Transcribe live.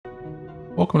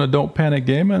Welcome to Don't Panic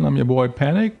Gaming. I'm your boy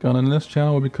Panic. On this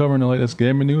channel, we'll be covering the latest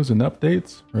gaming news and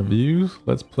updates, reviews,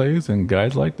 let's plays, and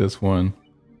guides like this one.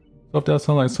 So if that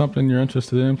sounds like something you're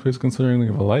interested in, please consider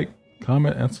leaving a like,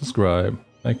 comment, and subscribe.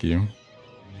 Thank you.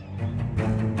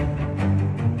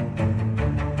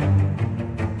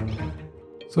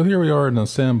 So here we are in the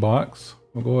sandbox.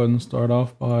 We'll go ahead and start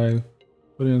off by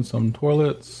putting in some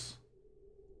toilets.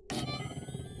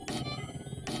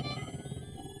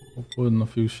 We'll put in a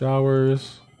few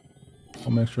showers.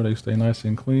 We'll make sure they stay nice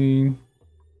and clean.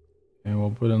 And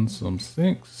we'll put in some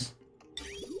sinks.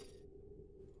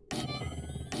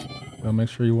 Gotta make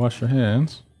sure you wash your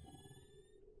hands.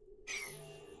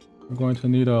 We're going to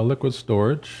need a liquid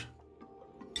storage.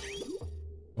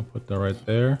 We'll put that right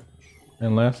there.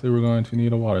 And lastly, we're going to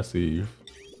need a water sieve.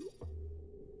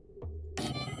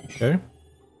 Okay.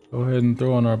 Go ahead and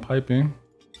throw on our piping.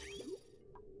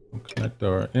 We'll connect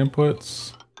our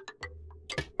inputs.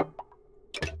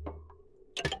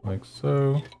 Like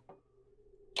so.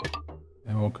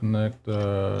 And we'll connect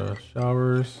the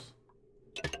showers.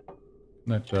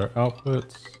 Connect our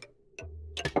outputs.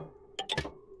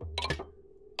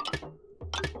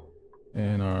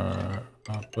 And our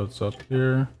outputs up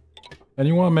here. And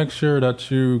you want to make sure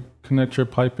that you connect your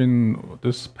piping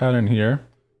this pattern here.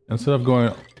 Instead of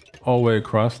going all the way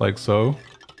across like so.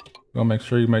 You want to make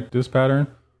sure you make this pattern.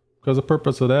 Because the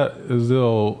purpose of that is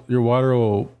your water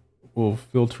will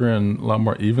filter in a lot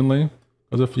more evenly.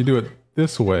 Because if you do it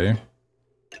this way,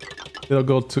 it'll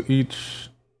go to each,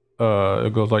 it'll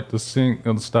go like the sink,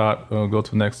 it'll stop, it'll go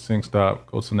to the next sink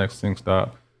stop, go to the next sink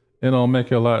stop. It'll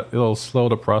make it it'll slow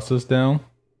the process down.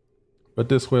 But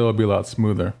this way it'll be a lot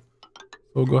smoother.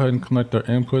 So we'll go ahead and connect our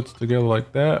inputs together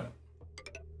like that.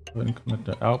 Go ahead and connect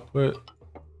our output.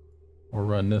 We'll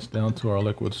run this down to our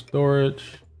liquid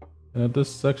storage. And at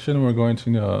this section, we're going to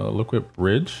need a liquid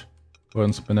bridge. Go ahead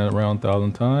and spin that around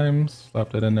 1,000 times.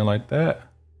 Slap that in there like that.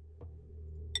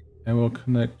 And we'll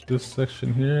connect this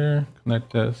section here,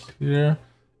 connect this here.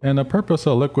 And the purpose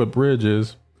of liquid bridge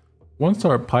is once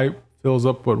our pipe fills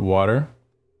up with water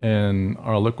and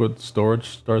our liquid storage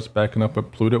starts backing up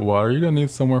with polluted water, you're gonna need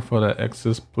somewhere for that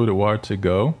excess polluted water to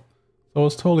go. So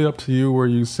it's totally up to you where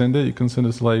you send it. You can send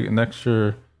this like an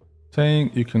extra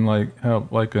tank. You can like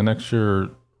have like an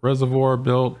extra reservoir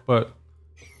built, but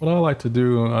what I like to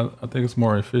do, I think it's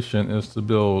more efficient, is to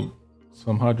build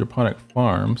some hydroponic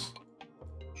farms.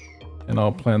 And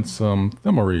I'll plant some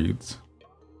thimmelreeds.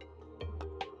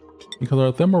 Because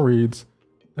our thimmelreeds,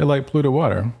 they like polluted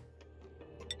water.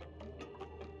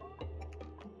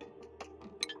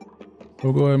 So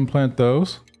we'll go ahead and plant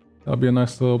those. That'll be a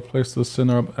nice little place to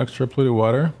send our extra polluted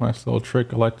water. Nice little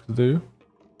trick I like to do.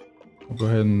 We'll go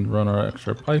ahead and run our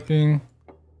extra piping.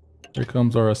 Here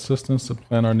comes our assistance to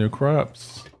plant our new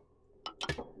crops.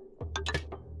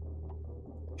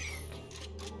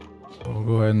 We'll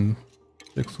go ahead and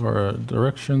fix our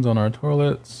directions on our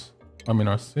toilets.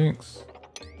 Our sinks.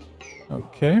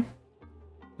 Okay.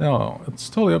 Now, it's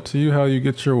totally up to you how you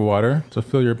get your water to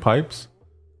fill your pipes.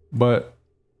 But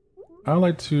I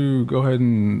like to go ahead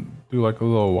and do like a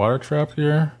little water trap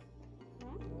here.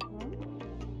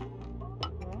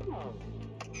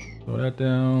 Throw that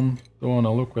down. Throw on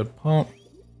a liquid pump.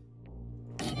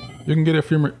 You can get it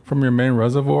from your main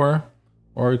reservoir.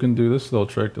 Or you can do this little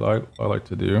trick that I like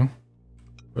to do.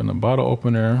 Put in a bottle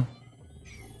opener.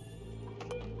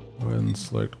 Go ahead and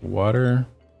select water.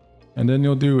 And then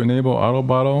you'll do enable auto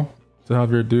bottle to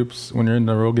have your dupes when you're in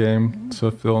the real game to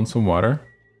fill in some water.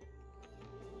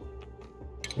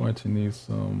 Going to need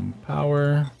some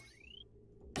power.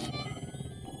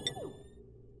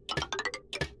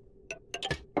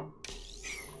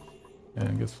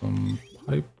 And get some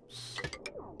pipes.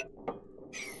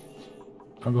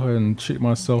 I'll go ahead and cheat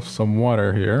myself some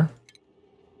water here.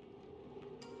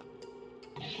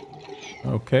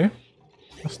 Okay.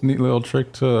 That's a neat little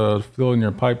trick to fill in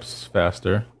your pipes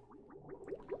faster.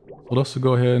 So let's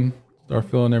go ahead and start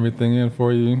filling everything in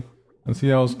for you. And see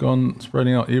how it's going,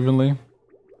 spreading out evenly.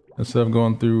 Instead of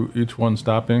going through each one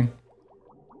stopping.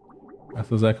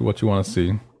 That's exactly what you want to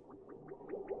see.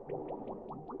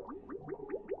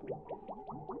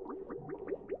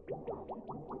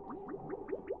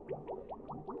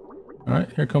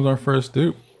 Alright, here comes our first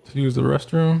dupe to use the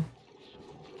restroom.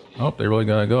 Oh, they really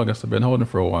gotta go. I guess they've been holding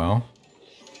for a while.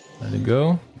 There you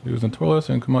go. Using the toilets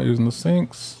and come out using the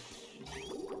sinks.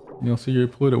 You'll see your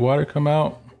polluted water come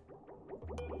out.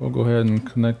 We'll go ahead and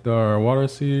connect our water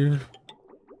sieve.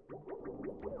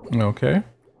 Okay.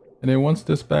 And then once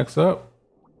this backs up,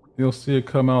 you'll see it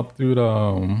come out through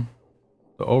the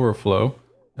overflow.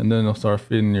 And then it'll start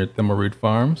feeding your thimmelreed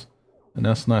farms. And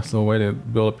that's a nice little way to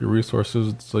build up your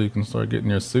resources so you can start getting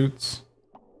your suits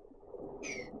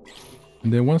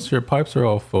And then once your pipes are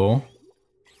all full,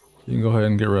 you can go ahead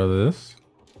and get rid of this.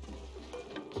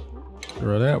 Get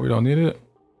rid of that, we don't need it.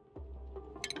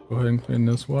 Go ahead and clean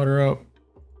this water up.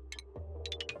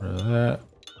 Get rid of that.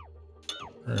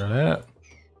 Get rid of that.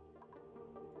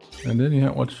 And then you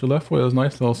have what you're left with is a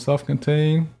nice little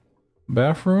self-contained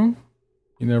bathroom.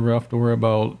 You never have to worry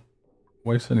about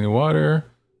wasting any water.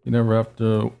 You never have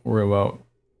to worry about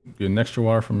getting extra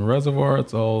water from the reservoir.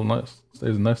 It's all nice,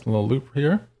 stays a nice little loop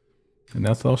here. And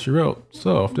that's all she wrote.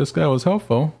 So if this guy was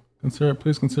helpful,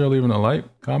 please consider leaving a like,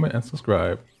 comment, and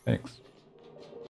subscribe. Thanks.